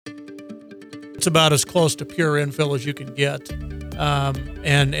it's about as close to pure infill as you can get,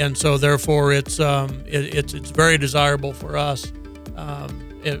 and so therefore it's very desirable for us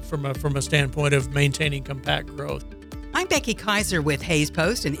from a standpoint of maintaining compact growth. I'm Becky Kaiser with Hays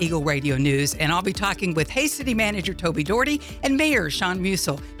Post and Eagle Radio News, and I'll be talking with Hays City Manager Toby Doherty and Mayor Sean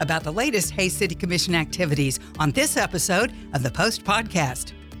Musil about the latest Hays City Commission activities on this episode of the Post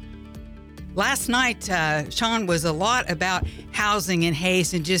Podcast. Last night, Sean, was a lot about housing in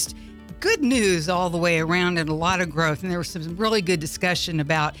Hays and just good news all the way around and a lot of growth. And there was some really good discussion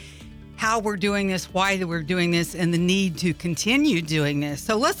about how we're doing this, why we're doing this, and the need to continue doing this.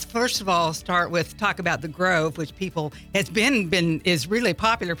 So let's first of all start with talk about the Grove, which is really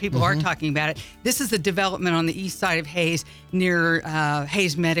popular. People are talking about it. This is the development on the east side of Hays near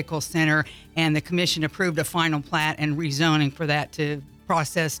Hays Medical Center, and the commission approved a final plat and rezoning for that to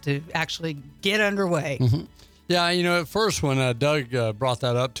process to actually get underway. Yeah, at first when Doug brought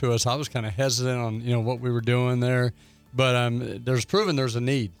that up to us, I was kind of hesitant on what we were doing there, but there's a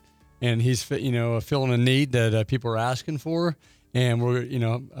need. And he's, filling a need that people are asking for. And we're,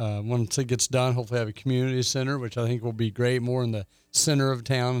 once it gets done, hopefully have a community center, which I think will be great, more in the center of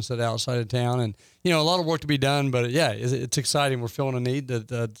town instead of outside of town. And, a lot of work to be done, but yeah, it's exciting. We're filling a need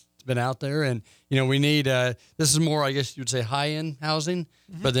that's been out there. And, we need, this is more, I guess you'd say, high-end housing,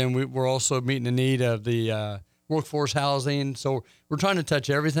 but then we're also meeting the need of the workforce housing. So we're trying to touch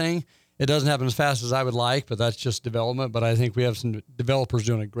everything. It doesn't happen as fast as I would like, but that's just development. But I think we have some developers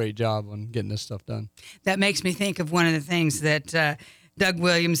doing a great job on getting this stuff done. That makes me think of one of the things that Doug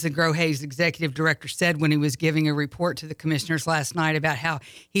Williams, the Grow Hays executive director, said when he was giving a report to the commissioners last night about how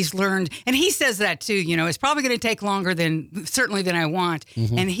he's learned, and he says that too, it's probably going to take longer than I want.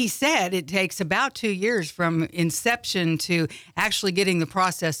 And he said it takes about 2 years from inception to actually getting the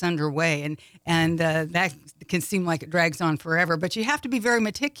process underway. And that can seem like it drags on forever, but you have to be very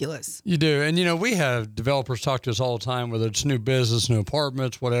meticulous. You do. And, we have developers talk to us all the time, whether it's new business, new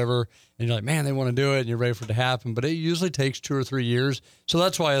apartments, whatever. And you're like, man, they want to do it, and you're ready for it to happen. But it usually takes 2 or 3 years. So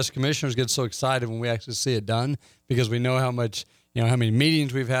that's why us commissioners get so excited when we actually see it done, because we know how much, how many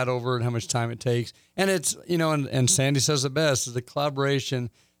meetings we've had over it and how much time it takes. And it's, and Sandy says it best, is the collaboration,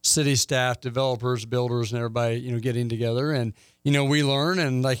 city staff, developers, builders, and everybody, getting together. And, we learn.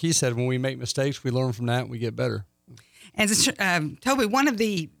 And like he said, when we make mistakes, we learn from that and we get better. And Toby, one of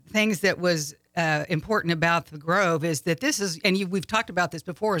the things that was important about the Grove is that this is, and we've talked about this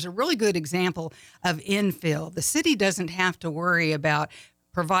before, is a really good example of infill. The city doesn't have to worry about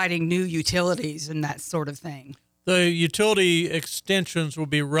providing new utilities and that sort of thing. The utility extensions will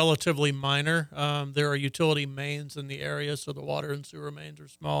be relatively minor. There are utility mains in the area, so the water and sewer mains are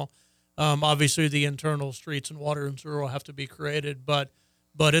small. Obviously, the internal streets and water and sewer will have to be created, but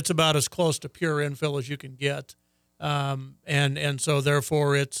it's about as close to pure infill as you can get. And so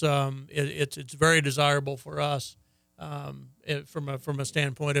therefore it's very desirable for us from a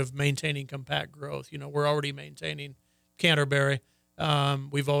standpoint of maintaining compact growth. We're already maintaining Canterbury.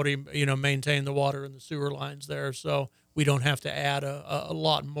 We've already maintained the water and the sewer lines there, so we don't have to add a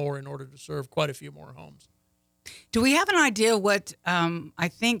lot more in order to serve quite a few more homes. Do we have an idea what I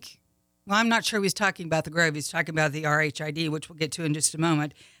think? Well, I'm not sure he was talking about the Grove. He's talking about the RHID, which we'll get to in just a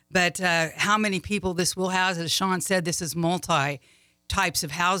moment. But how many people this will house? As Sean said, this is multi types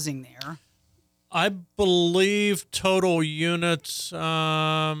of housing there. I believe total units.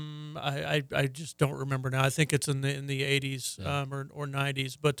 I just don't remember now. I think it's in the 80s or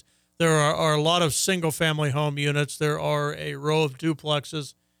 90s. But there are a lot of single family home units. There are a row of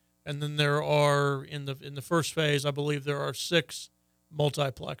duplexes, and then there are in the first phase, I believe there are 6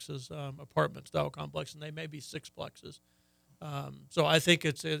 multiplexes, apartment style complex, and they may be 6plexes. So I think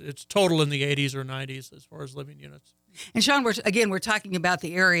it's total in the 80s or 90s as far as living units. And Sean, we're talking about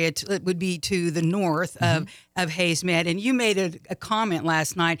the area. It would be to the north of Hays Med, and you made a comment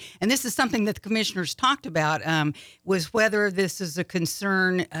last night, and this is something that the commissioners talked about, was whether this is a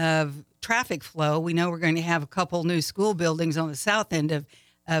concern of traffic flow. We know we're going to have a couple new school buildings on the south end of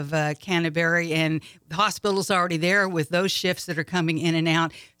Canterbury, and the hospital's already there with those shifts that are coming in and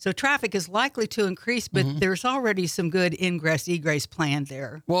out. So traffic is likely to increase, but there's already some good egress planned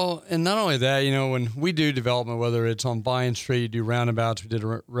there. Well, and not only that, when we do development, whether it's on Vine Street, you do roundabouts, we did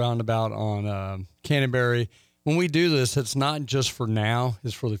a roundabout on Canterbury. When we do this, it's not just for now,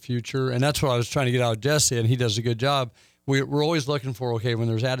 it's for the future. And that's what I was trying to get out of Jesse, and he does a good job. We're always looking for, okay, when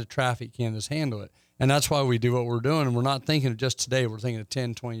there's added traffic, can this handle it? And that's why we do what we're doing. And we're not thinking of just today. We're thinking of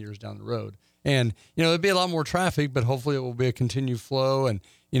 10, 20 years down the road. And, there'll be a lot more traffic, but hopefully it will be a continued flow. And,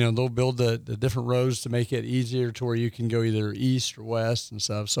 they'll build the different roads to make it easier to where you can go either east or west and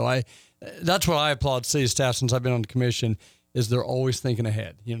stuff. So that's what I applaud city staff since I've been on the commission. is they're always thinking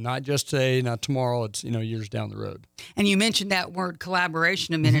ahead. Not just today, not tomorrow. It's years down the road. And you mentioned that word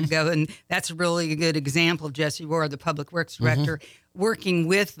collaboration a minute ago, and that's really a good example. Jesse Ward, the Public Works Director, working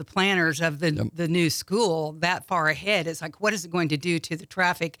with the planners of the new school that far ahead. It's like, what is it going to do to the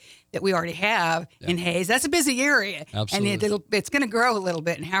traffic that we already have in Hays? That's a busy area. Absolutely. And it's going to grow a little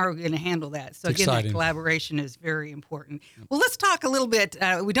bit, and how are we going to handle that? So again, that collaboration is very important. Well, let's talk a little bit.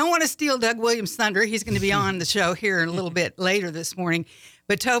 We don't want to steal Doug Williams' thunder. He's going to be on the show here a little bit later this morning.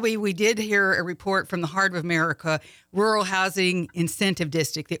 But Toby, we did hear a report from the Heart of America Rural Housing Incentive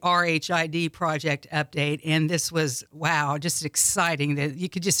District, the RHID project update. And this was, wow, just exciting that you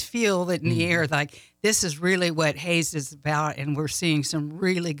could just feel it in the air. Like, this is really what Hays is about. And we're seeing some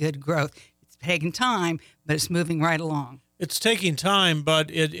really good growth. It's taking time, but it's moving right along. It's taking time,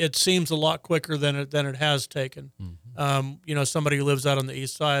 but it seems a lot quicker than it has taken. Somebody who lives out on the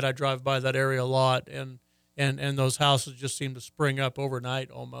east side, I drive by that area a lot, and those houses just seem to spring up overnight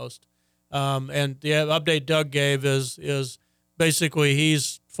almost. And the update Doug gave is basically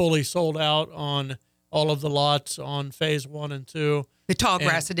he's fully sold out on all of the lots on phase 1 and 2. The tall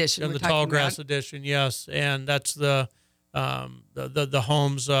grass edition. And the tall grass edition, yes. And that's the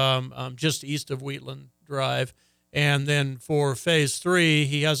homes just east of Wheatland Drive. And then for phase 3,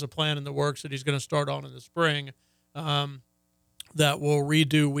 he has a plan in the works that he's going to start on in the spring that will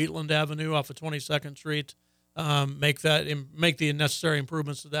redo Wheatland Avenue off of 22nd Street, make the necessary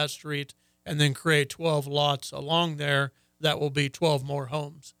improvements to that street, and then create 12 lots along there that will be 12 more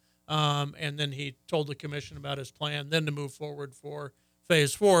homes. And then he told the commission about his plan then to move forward for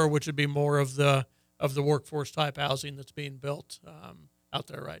phase 4, which would be more of the workforce type housing that's being built out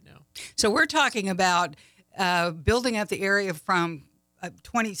there right now. So we're talking about building up the area from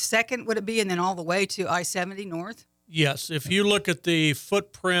 22nd, would it be, and then all the way to I-70 north? Yes. If you look at the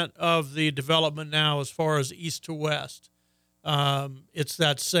footprint of the development now as far as east to west, it's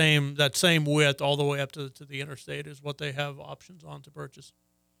that same width all the way up to the interstate is what they have options on to purchase.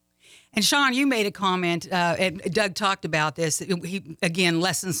 And Sean, you made a comment, and Doug talked about this. He, again,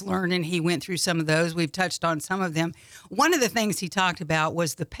 lessons learned, and he went through some of those. We've touched on some of them. One of the things he talked about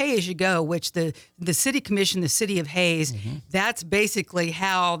was the pay-as-you-go, which the city commission, the city of Hays, that's basically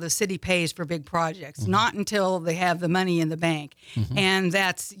how the city pays for big projects, not until they have the money in the bank. And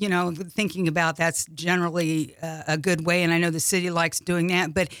that's, thinking about that's generally a good way, and I know the city likes doing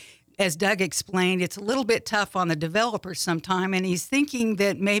that, but as Doug explained, it's a little bit tough on the developer sometime, and he's thinking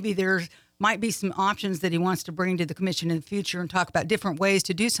that maybe there might be some options that he wants to bring to the commission in the future and talk about different ways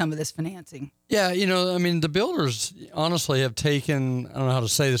to do some of this financing. Yeah, the builders honestly have taken, I don't know how to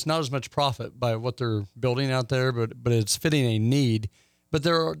say this, not as much profit by what they're building out there, but it's fitting a need. But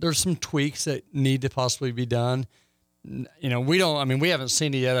there's some tweaks that need to possibly be done. We haven't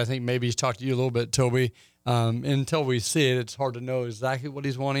seen it yet. I think maybe he's talked to you a little bit, Toby. Until we see it, it's hard to know exactly what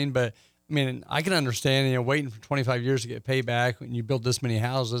he's wanting. But I can understand, waiting for 25 years to get payback when you build this many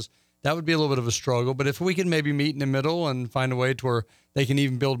houses, that would be a little bit of a struggle. But if we can maybe meet in the middle and find a way to where they can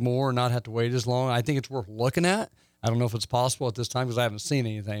even build more and not have to wait as long, I think it's worth looking at. I don't know if it's possible at this time because I haven't seen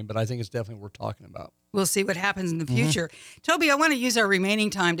anything, but I think it's definitely worth talking about. We'll see what happens in the future. Toby, I want to use our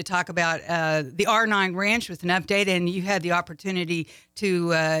remaining time to talk about the R9 Ranch with an update, and you had the opportunity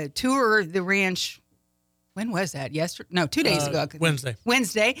to tour the ranch. When was that? Yesterday? No, 2 days ago. Wednesday.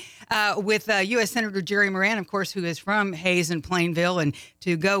 With U.S. Senator Jerry Moran, of course, who is from Hays and Plainville, and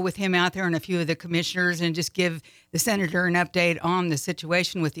to go with him out there and a few of the commissioners and just give the senator an update on the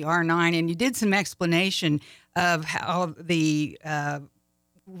situation with the R9. And you did some explanation of how the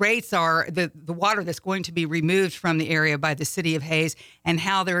rates are, the water that's going to be removed from the area by the city of Hays, and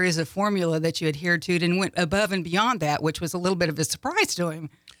how there is a formula that you adhered to and went above and beyond that, which was a little bit of a surprise to him.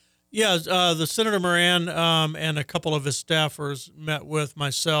 Yeah, the Senator Moran and a couple of his staffers met with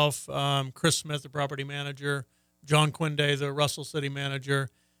myself, Chris Smith, the property manager, John Quinday, the Russell City manager,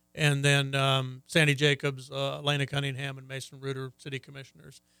 and then Sandy Jacobs, Elena Cunningham, and Mason Reuter, city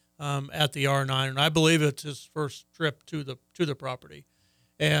commissioners, at the R9. And I believe it's his first trip to the property.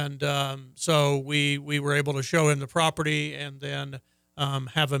 And so we were able to show him the property and then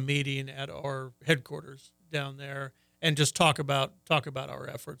have a meeting at our headquarters down there and just talk about our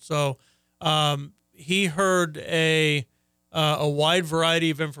efforts. So he heard a wide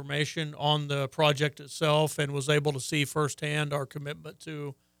variety of information on the project itself and was able to see firsthand our commitment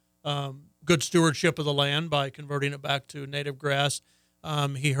to good stewardship of the land by converting it back to native grass.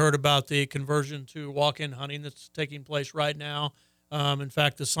 He heard about the conversion to walk-in hunting that's taking place right now. In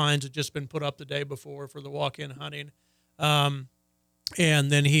fact, the signs had just been put up the day before for the walk-in hunting. And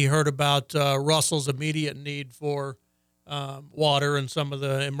then he heard about Russell's immediate need for water and some of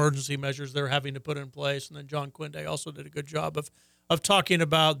the emergency measures they're having to put in place. And then John Quinde also did a good job of talking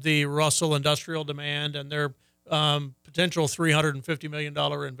about the Russell industrial demand and their potential $350 million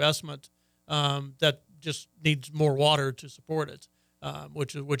investment that just needs more water to support it,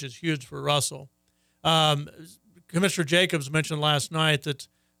 which is huge for Russell. Commissioner Jacobs mentioned last night that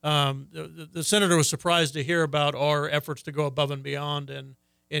the senator was surprised to hear about our efforts to go above and beyond in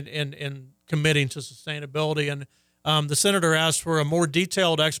committing to sustainability. And the senator asked for a more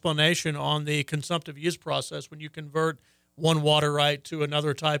detailed explanation on the consumptive use process when you convert one water right to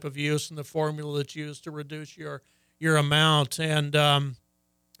another type of use and the formula that's used to reduce your amount. And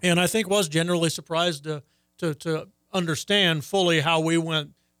I think was generally surprised to understand fully how we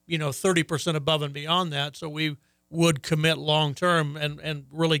went 30% above and beyond that. So we would commit long term and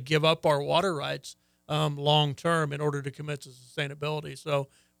really give up our water rights long term in order to commit to sustainability. So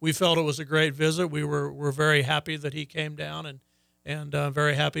we felt it was a great visit. We're very happy that he came down and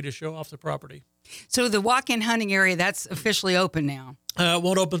very happy to show off the property. So the walk-in hunting area, that's officially open now? It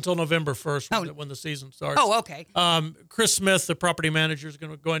won't open until November 1st when the season starts. Oh, okay. Chris Smith, the property manager, is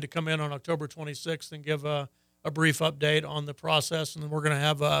going to come in on October 26th and give a brief update on the process. And then we're going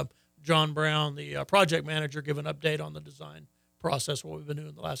to have John Brown, the project manager, give an update on the design process, what we've been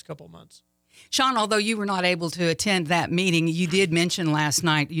doing the last couple of months. Sean, although you were not able to attend that meeting, you did mention last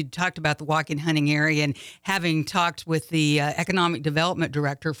night, you talked about the walk-in hunting area and having talked with the economic development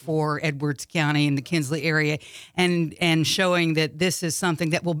director for Edwards County and the Kinsley area and showing that this is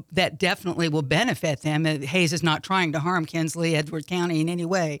something that definitely will benefit them. Hayes is not trying to harm Kinsley, Edwards County in any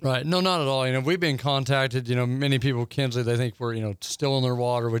way. Right. No, not at all. We've been contacted, many people, Kinsley, they think we're, still in their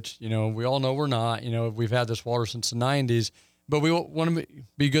water, which, we all know we're not. We've had this water since the 90s. But we want to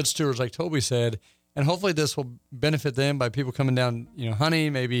be good stewards, like Toby said, and hopefully this will benefit them by people coming down,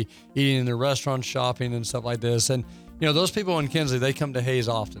 hunting, maybe eating in their restaurants, shopping, and stuff like this. And those people in Kinsley, they come to Hayes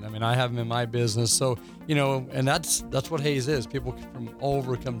often. I have them in my business, so and that's what Hayes is. People from all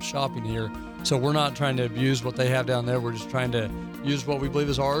over come shopping here. So we're not trying to abuse what they have down there. We're just trying to use what we believe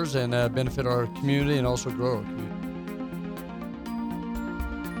is ours and benefit our community and also grow our community.